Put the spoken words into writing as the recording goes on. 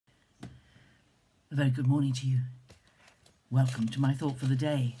A very good morning to you. Welcome to my thought for the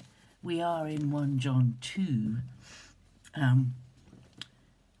day. We are in 1 John 2, in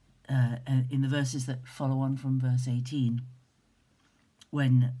the verses that follow on from verse 18,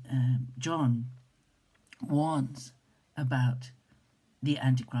 when John warns about the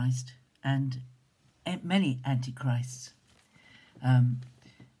Antichrist and many antichrists.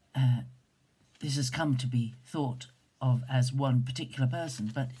 This has come to be thought of as one particular person,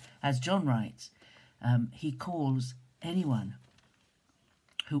 but as John writes, he calls anyone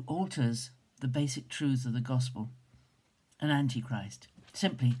who alters the basic truths of the gospel an antichrist,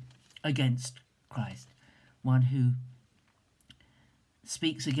 simply against Christ, one who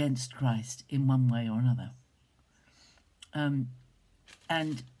speaks against Christ in one way or another.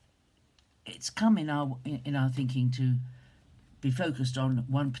 And it's come in our thinking to be focused on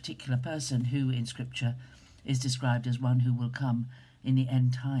one particular person who in Scripture is described as one who will come in the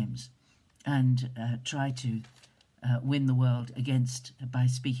end times and try to win the world by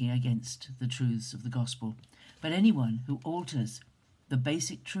speaking against the truths of the gospel. But anyone who alters the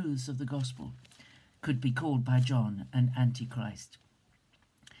basic truths of the gospel could be called by John an antichrist.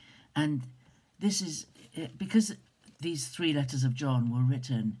 And this is because these three letters of John were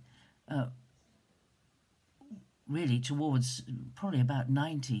written really towards probably about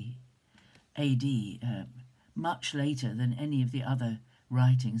 90 AD, much later than any of the other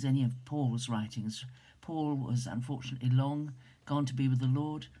writings, any of Paul's writings. Paul was unfortunately long gone to be with the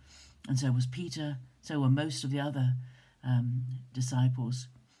Lord, and so was Peter, so were most of the other disciples.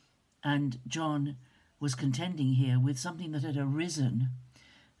 And John was contending here with something that had arisen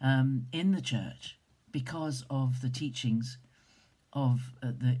in the church because of the teachings of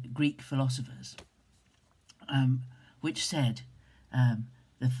the Greek philosophers, which said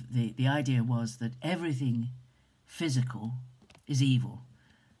the idea was that everything physical is evil,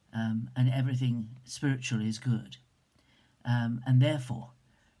 and everything spiritual is good. And therefore,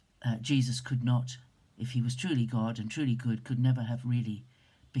 Jesus could not, if he was truly God and truly good, could never have really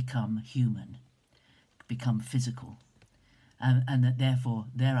become human, become physical. And that therefore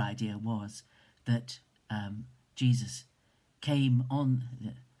their idea was that Jesus came on,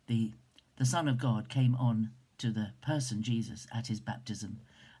 the Son of God came on to the person Jesus at his baptism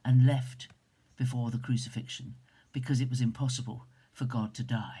and left before the crucifixion, because it was impossible for God to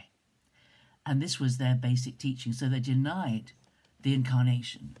die. And this was their basic teaching. So they denied the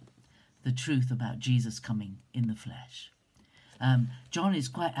incarnation, the truth about Jesus coming in the flesh. John is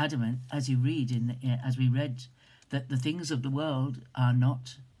quite adamant, as you read as we read, that the things of the world are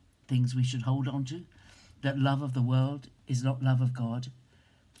not things we should hold on to, that love of the world is not love of God.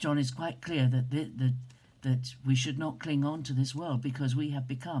 John is quite clear that we should not cling on to this world because we have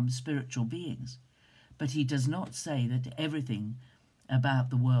become spiritual beings. But he does not say that everything about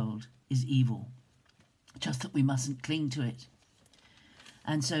the world is evil, just that we mustn't cling to it.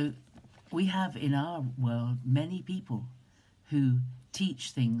 And so we have in our world many people who teach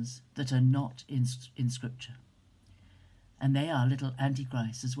things that are not in Scripture. And they are little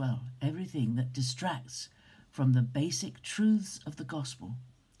antichrists as well. Everything that distracts from the basic truths of the gospel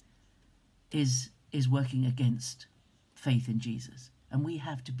is working against faith in Jesus. And we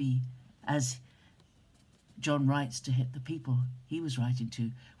have to be, as John writes to hit the people he was writing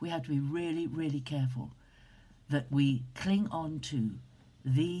to, we have to be really, really careful that we cling on to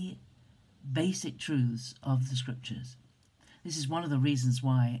the basic truths of the Scriptures. This is one of the reasons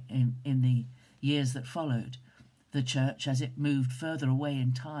why in the years that followed, the church, as it moved further away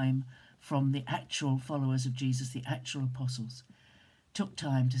in time from the actual followers of Jesus, the actual apostles, took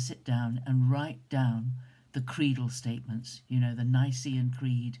time to sit down and write down the creedal statements, the Nicene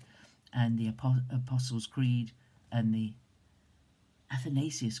Creed and the Apostles' Creed and the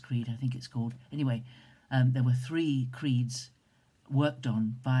Athanasius Creed, I think it's called. Anyway, there were 3 creeds worked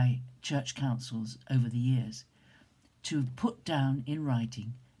on by church councils over the years to put down in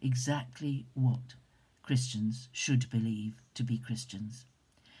writing exactly what Christians should believe to be Christians.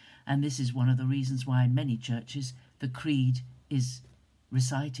 And this is one of the reasons why in many churches the creed is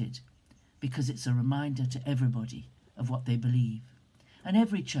recited, because it's a reminder to everybody of what they believe. And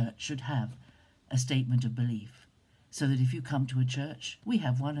every church should have a statement of belief, so that if you come to a church, we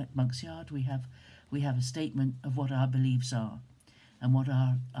have one at Monk's Yard, we have a statement of what our beliefs are and what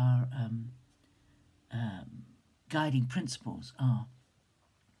our guiding principles are.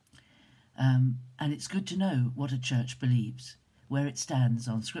 And it's good to know what a church believes, where it stands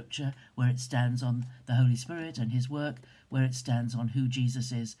on Scripture, where it stands on the Holy Spirit and his work, where it stands on who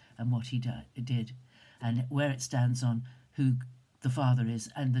Jesus is and what he did, and where it stands on who the Father is,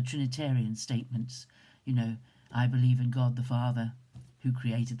 and the Trinitarian statements. I believe in God the Father, who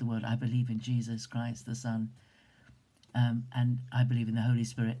created the world. I believe in Jesus Christ, the Son, and I believe in the Holy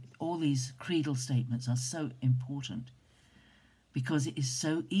Spirit. All these creedal statements are so important because it is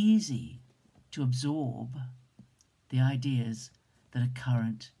so easy to absorb the ideas that are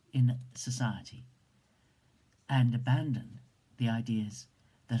current in society and abandon the ideas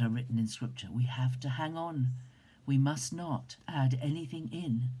that are written in Scripture. We have to hang on. We must not add anything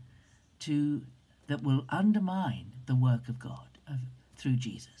in that will undermine the work of God through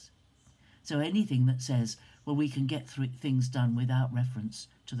Jesus. So anything that says, well, we can get things done without reference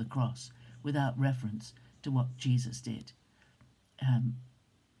to the cross, without reference to what Jesus did,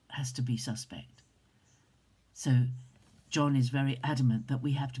 has to be suspect. So John is very adamant that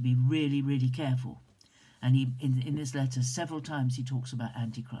we have to be really, really careful. And in this letter, several times he talks about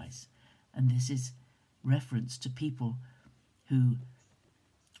antichrists. And this is reference to people who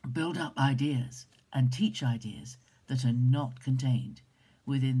build up ideas and teach ideas that are not contained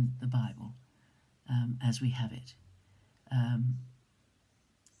within the Bible as we have it.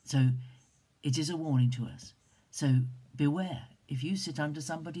 So it is a warning to us. So beware. If you sit under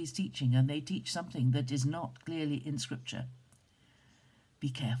somebody's teaching and they teach something that is not clearly in Scripture, be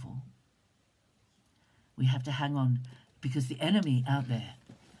careful. We have to hang on, because the enemy out there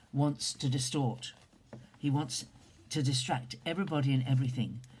wants to distort. He wants to distract everybody and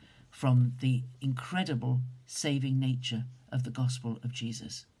everything from the incredible saving nature of the gospel of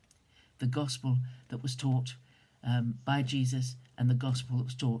Jesus. The gospel that was taught by Jesus and the gospel that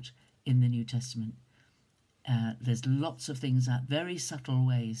was taught in the New Testament. There's lots of things out, very subtle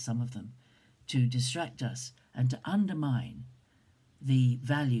ways, some of them, to distract us and to undermine the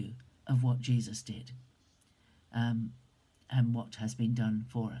value of what Jesus did and what has been done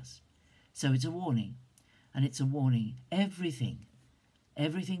for us. So it's a warning, and it's a warning. Everything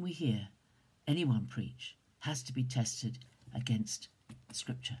we hear anyone preach has to be tested against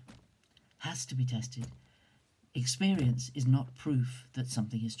Scripture. Has to be tested. Experience is not proof that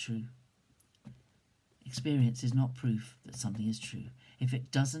something is true. Experience is not proof that something is true. If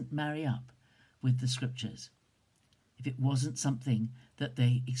it doesn't marry up with the Scriptures, if it wasn't something that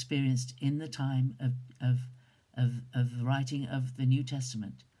they experienced in the time of the writing of the New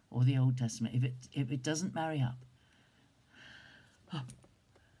Testament or the Old Testament, if it doesn't marry up,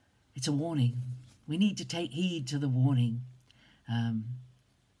 it's a warning. We need to take heed to the warning, and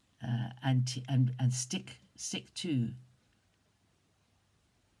stick to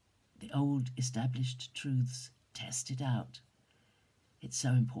the old established truths. Test it out. It's so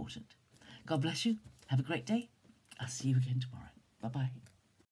important. God bless you. Have a great day. I'll see you again tomorrow. Bye-bye.